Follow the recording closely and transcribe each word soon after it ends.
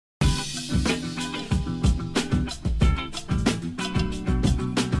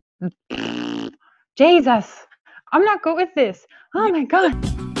Jesus, I'm not good with this. Oh my God.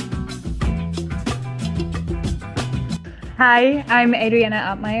 Hi, I'm Adriana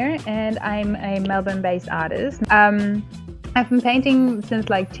Artmeier and I'm a Melbourne-based artist. I've been painting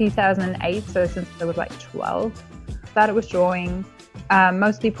since like 2008, so since I was like 12. Started with drawing,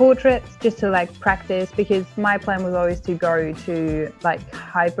 mostly portraits, just to like practice, because my plan was always to go to like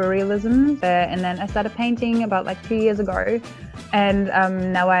hyperrealism. And then I started painting about like 2 years ago, and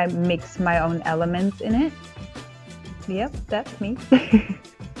now I mix my own elements in it. Yep, that's me.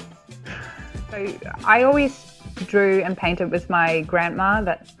 So I always drew and painted with my grandma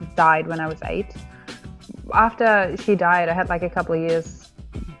that died when I was 8. After she died, I had like a couple of years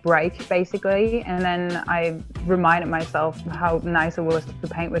break basically, and then I reminded myself how nice it was to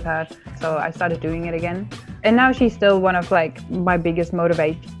paint with her, so I started doing it again. And now she's still one of like my biggest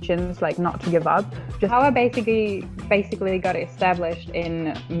motivations, like not to give up. Just how I basically got established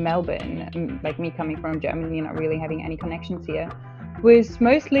in Melbourne, like me coming from Germany and not really having any connections here, was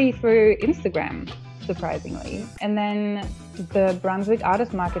mostly through Instagram, surprisingly. And then the Brunswick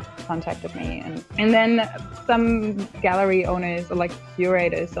Artist Market contacted me, and then some gallery owners or like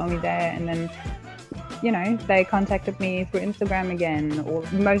curators saw me there, and then, you know, they contacted me through Instagram again. Or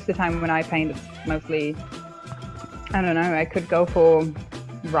most of the time when I paint, it's mostly, I don't know, I could go for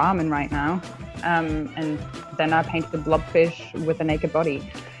ramen right now, and then I painted the blobfish with a naked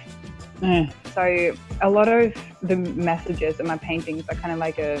body. So a lot of the messages in my paintings are kind of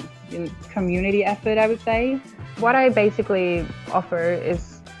like a community effort, I would say. What I basically offer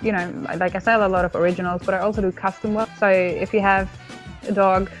is, you know, like I sell a lot of originals, but I also do custom work. So if you have a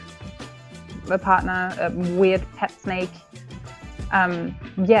dog, a partner, a weird pet snake,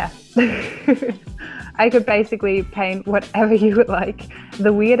 yeah. I could basically paint whatever you would like.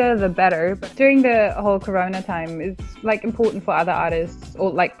 The weirder, the better. But during the whole Corona time, it's like important for other artists,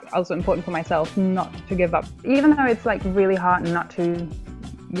 or like also important for myself, not to give up. Even though it's like really hard not to,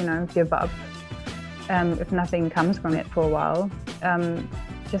 you know, give up, if nothing comes from it for a while,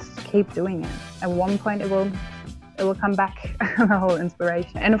 just keep doing it. At one point it will come back, the whole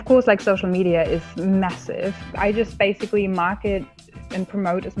inspiration. And of course, like social media is massive. I just basically market and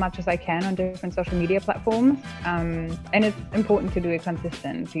promote as much as I can on different social media platforms. And it's important to do it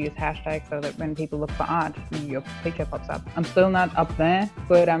consistent, to use hashtags so that when people look for art, your picture pops up. I'm still not up there,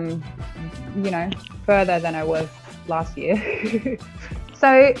 but I'm, you know, further than I was last year.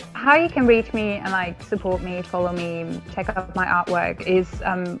 So how you can reach me and like support me, follow me, check out my artwork is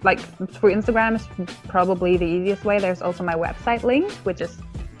like through Instagram is probably the easiest way. There's also my website linked, which is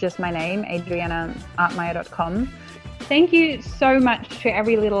just my name, adrianaartmeier.com. Thank you so much to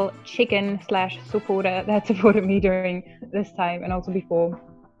every little chicken/supporter that supported me during this time and also before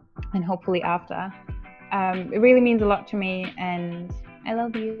and hopefully after. It really means a lot to me and I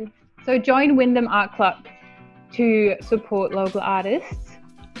love you. So join Wyndham Arts Club to support local artists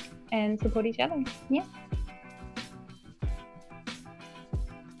and support each other. Yeah.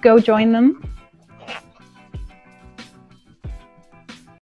 Go join them.